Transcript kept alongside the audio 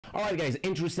Alright guys,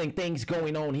 interesting things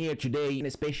going on here today, and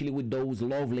especially with those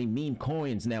lovely meme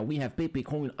coins. Now we have Pepe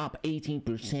coin up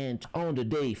 18% on the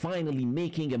day, finally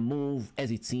making a move,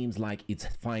 as it seems like it's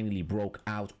finally broke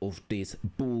out of this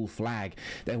bull flag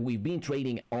that we've been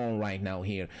trading on right now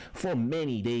here for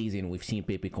many days, and we've seen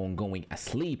Pepe coin going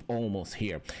asleep almost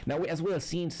here. Now we as well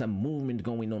seen some movement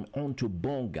going on onto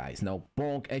BONK, guys. Now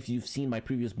BONK, if you've seen my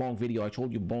previous BONK video, I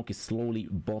told you BONK is slowly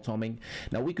bottoming.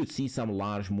 Now we could see some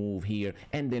large move here,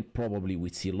 and then probably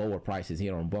we'd see lower prices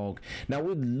here on BONK. Now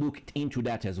we'll look into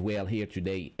that as well here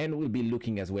today, and we'll be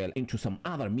looking as well into some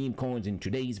other meme coins in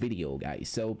today's video, guys.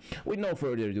 So with no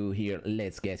further ado here,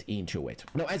 let's get into it.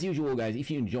 Now as usual, guys,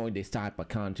 if you enjoyed this type of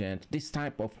content, this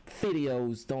type of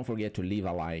videos, don't forget to leave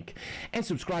a like and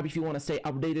subscribe if you want to stay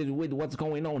updated with what's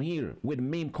going on here with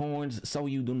meme coins, so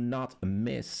you do not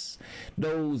miss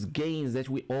those gains that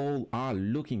we all are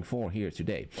looking for here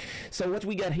today. So what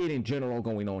we got here in general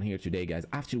going on here today, guys,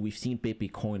 after we've seen Pepe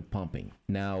coin pumping,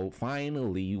 now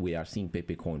finally we are seeing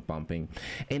Pepe coin pumping,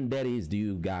 and that is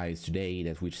due, guys, today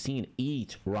that we've seen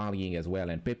ETH rallying as well,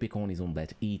 and Pepe coin is on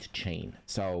that ETH chain.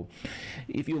 So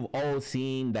if you've all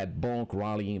seen that BONK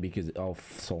rallying because of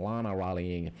Solana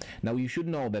rallying, now you should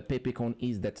know that Pepe coin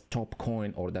is that top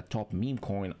coin or that top meme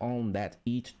coin on that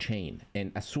ETH chain,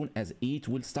 and as soon as ETH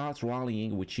will start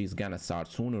rallying, which is gonna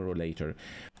start sooner or later,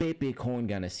 Pepe coin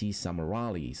gonna see some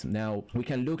rallies. Now we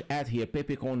can look at here,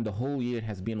 Pepe coin the whole year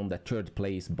has been on the third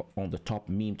place on the top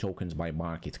meme tokens by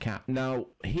market cap. Now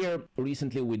here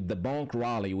recently with the BONK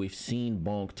rally, we've seen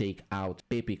BONK take out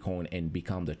Pepe coin and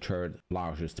become the third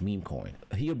largest meme coin.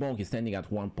 Here BONK is standing at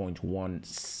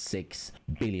 $1.16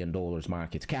 billion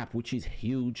market cap, which is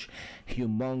huge,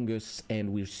 humongous,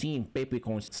 and we're seeing Pepe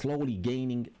coin slowly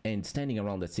gaining and standing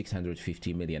around that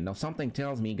 650 million. Now something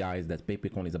tells me, guys, that Pepe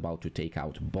coin is about to take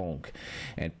out BONK,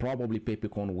 and probably Pepe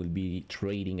coin will be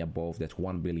trading above that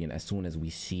 1 billion as soon as we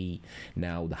see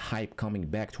now the hype coming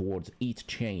back towards each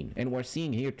chain. And we're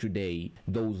seeing here today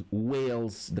those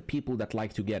whales, the people that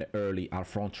like to get early, are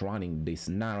front running this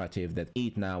narrative that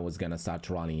ETH now is gonna start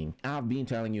rallying. I've been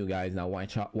telling you guys, now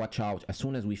watch out. As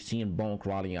soon as we've seen BONK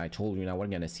rallying, I told you now we're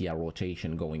gonna see a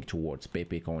rotation going towards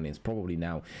Pepe coin. It's probably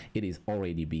now it is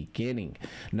already beginning.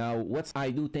 Now what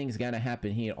I do think is gonna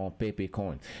happen here on Pepe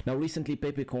coin. Now recently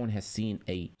Pepe coin has seen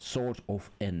a sort of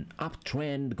an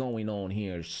uptrend going on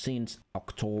here since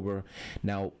October.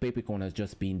 Now Pepe coin has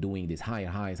just been doing these higher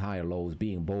highs, higher lows,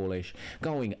 being bullish,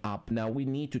 going up. Now we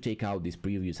need to take out these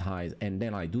previous highs, and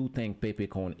then I do think Pepe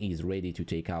coin is ready to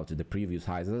take out the previous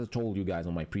highs. As I told you guys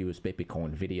on my previous Pepe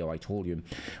coin video, I told you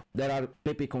that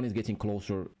Pepe coin is getting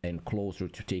closer and closer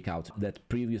to take out that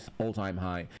previous all-time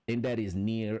high, and that is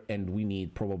near, and we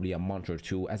need probably a month or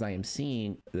two, as I am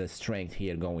seeing the strength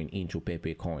here going into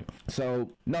Pepe coin. So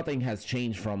nothing has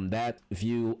changed from that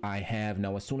view I have.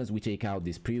 Now as soon as we take out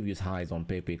these previous highs on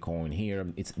Pepe coin here,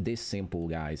 it's this simple,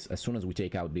 guys. As soon as we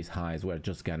take out these highs, we're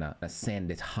just gonna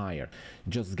ascend it higher,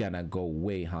 just gonna go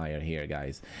way higher here,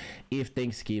 guys. If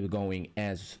things keep going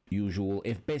as usual,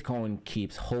 if Bitcoin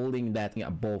keeps holding that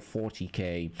above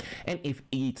 40k, and if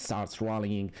ETH starts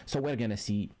rallying, so we're gonna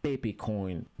see Pepe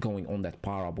coin going on that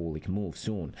parabolic move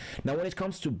soon. Now when it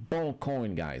comes to BONK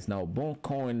coin, guys, now BONK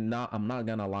coin, now I'm not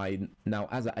gonna lie, now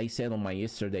as I said on my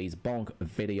yesterday's BONK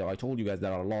video, I told you guys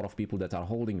there are a lot of people that are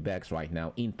holding backs right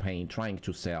now in pain, trying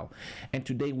to sell, and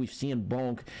today we've seen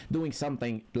BONK doing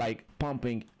something like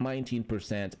pumping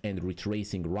 19% and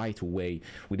retracing right away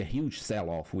with a huge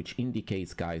sell-off, which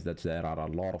indicates, guys, that there are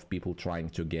a lot of people trying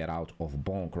to get out of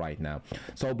BONK right now.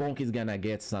 So BONK is gonna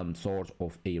get some sort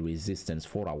of a resistance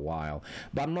for a while,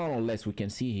 but more or less we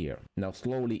can see here now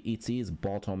slowly it is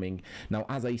bottoming. Now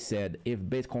as I said, if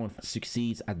Bitcoin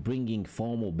succeeds at bringing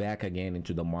FOMO back again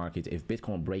into the market, if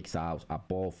Bitcoin breaks out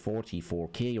above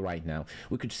 44k right now,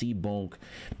 we could see BONK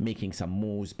making some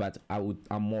moves, but I'm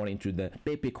more into the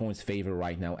Pepe coin's favor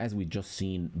right now, as we just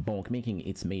seen BONK making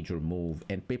its major move,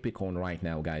 and Pepe coin right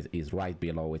now, guys, is right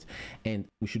below it. And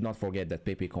we should not forget that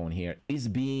Pepe coin here is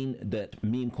being that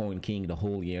meme coin king the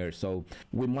whole year, so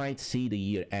we might see the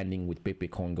year ending with Pepe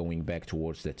coin going back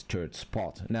towards that third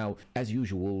spot. Now as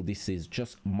usual, this is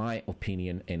just my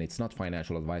opinion and it's not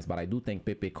financial advice, but I do think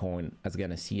Pepe coin is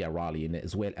gonna see a rally, and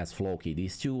as well as Floki.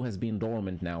 These two has been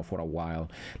dormant now for a while,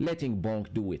 letting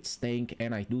BONK do its thing,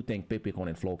 and I do think Pepe coin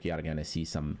and Floki are gonna see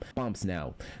some pumps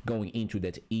now going into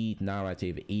that ETH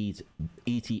narrative. ETH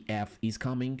ETF is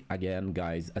coming again,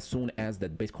 guys, as soon as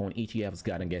that Bitcoin ETF is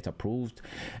gonna get approved,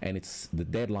 and the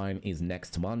deadline is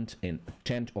next month in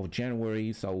 10th of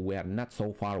January, so we're not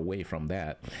so far away from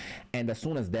that. And as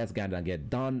soon as that's gonna get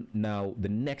done, now the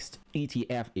next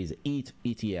ETF is ETH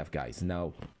ETF, guys.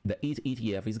 Now the ETH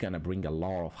ETF is gonna bring a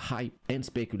lot of hype and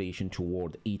speculation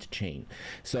toward ETH chain.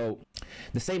 So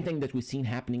the same thing that we've seen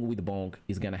happening with BONK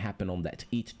is gonna happen on that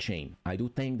ETH chain. I do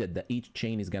think that the ETH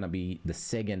chain is gonna be the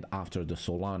second after the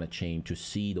Solana chain to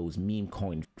see those meme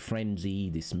coin frenzy,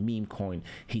 this meme coin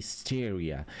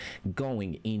hysteria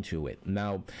going into it.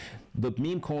 Now, the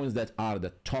meme coins that are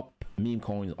the top meme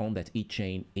coins on that ETH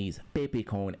chain is Pepe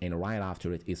coin, and right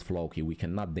after it is Floki. We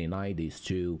cannot deny these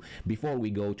two. Before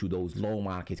we go to those low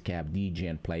market cap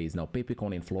DGen plays, now Pepe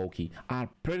coin and Floki are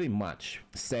pretty much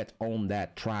set on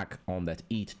that track on that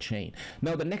ETH chain.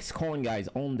 Now the next coin, guys,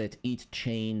 on that ETH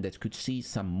chain that could see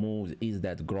some moves is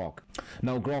that Grok.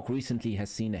 Now Grok recently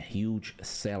has seen a huge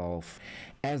sell-off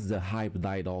as the hype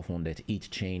died off on that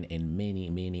ETH chain, and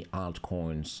many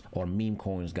altcoins or meme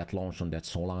coins got launched on that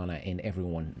Solana, and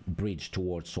everyone bridged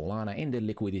towards Solana, and the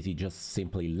liquidity just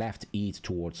simply left ETH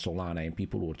towards Solana, and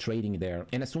people were trading there.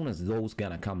 And as soon as those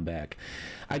gonna come back,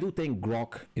 I do think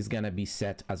Grok is gonna be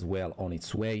set as well on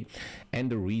its way.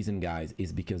 And the reason, guys,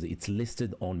 is because it's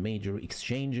listed on major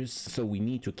exchanges, so we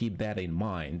need to keep that in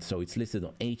mind. So it's listed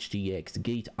on HTX,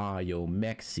 Gate.io,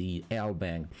 Maxi,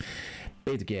 Lbank,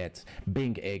 BitGet,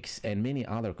 BingX, and many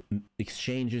other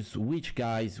exchanges, which,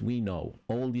 guys, we know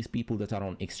all these people that are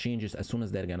on exchanges, as soon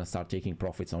as they're gonna start taking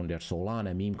profits on their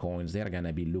Solana meme coins, they're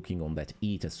gonna be looking on that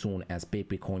ETH as soon as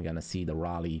Pepe coin gonna see the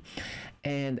rally,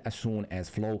 and as soon as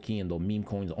Floki and the meme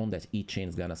coins on that ETH chain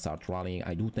is gonna start rallying.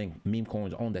 I do think meme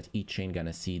coins on that ETH chain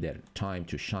gonna see their time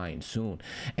to shine soon,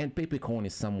 and Pepe coin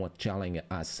is somewhat telling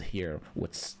us here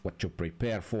what to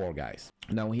prepare for, guys.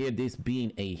 Now here, this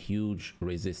being a huge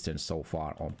resistance so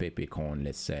far on Pepe coin,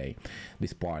 let's say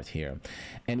this part here,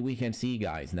 and we can see,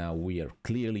 guys, now we are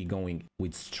clearly going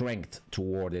with strength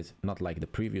toward it, not like the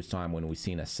previous time when we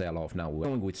seen a sell-off. Now we're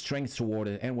going with strength toward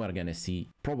it, and we're gonna see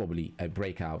probably a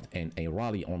breakout and a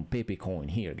rally on Pepe coin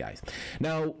here, guys.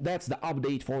 Now that's the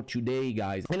update for today,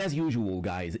 guys, and as usual,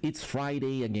 guys, it's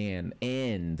Friday again,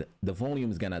 and the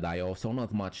volume is gonna die off, so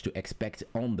not much to expect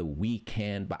on the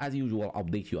weekend, but as usual, I'll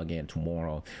update you again tomorrow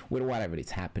with whatever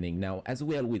is happening. Now, as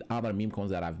well with other meme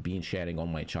coins that I've been sharing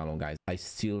on my channel, guys, I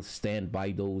still stand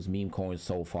by those meme coins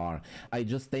so far. I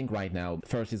just think right now,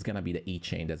 first it's gonna be the ETH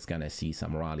chain that's gonna see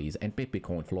some rallies, and Pepe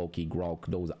coin, Floki, Grok,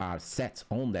 those are set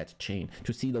on that chain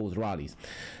to see those rallies.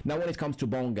 Now when it comes to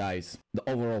BONK, guys, the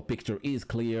overall picture is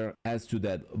clear as to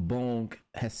that BONK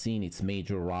has seen its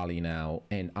major rally now,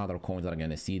 and other coins are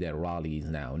gonna see their rallies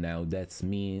now. Now that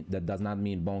does not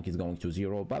mean BONK is going to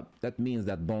zero, but that means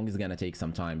that BONK is gonna take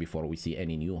some time before we see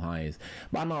any new highs.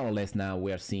 But more or less now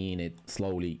we're seeing it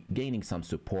slowly gaining some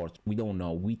support. We don't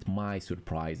know, it might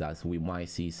surprise us. We might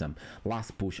see some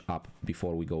last push up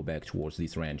before we go back towards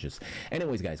these ranges.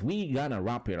 Anyways, guys, we gonna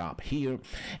wrap it up here,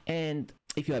 and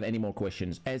if you have any more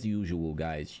questions, as usual,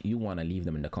 guys, you want to leave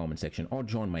them in the comment section or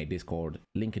join my Discord.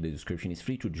 Link in the description is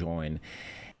free to join.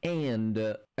 And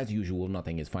as usual,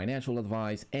 nothing is financial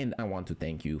advice. And I want to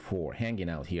thank you for hanging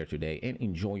out here today, and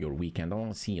enjoy your weekend.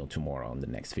 I'll see you tomorrow on the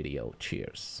next video.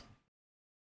 Cheers.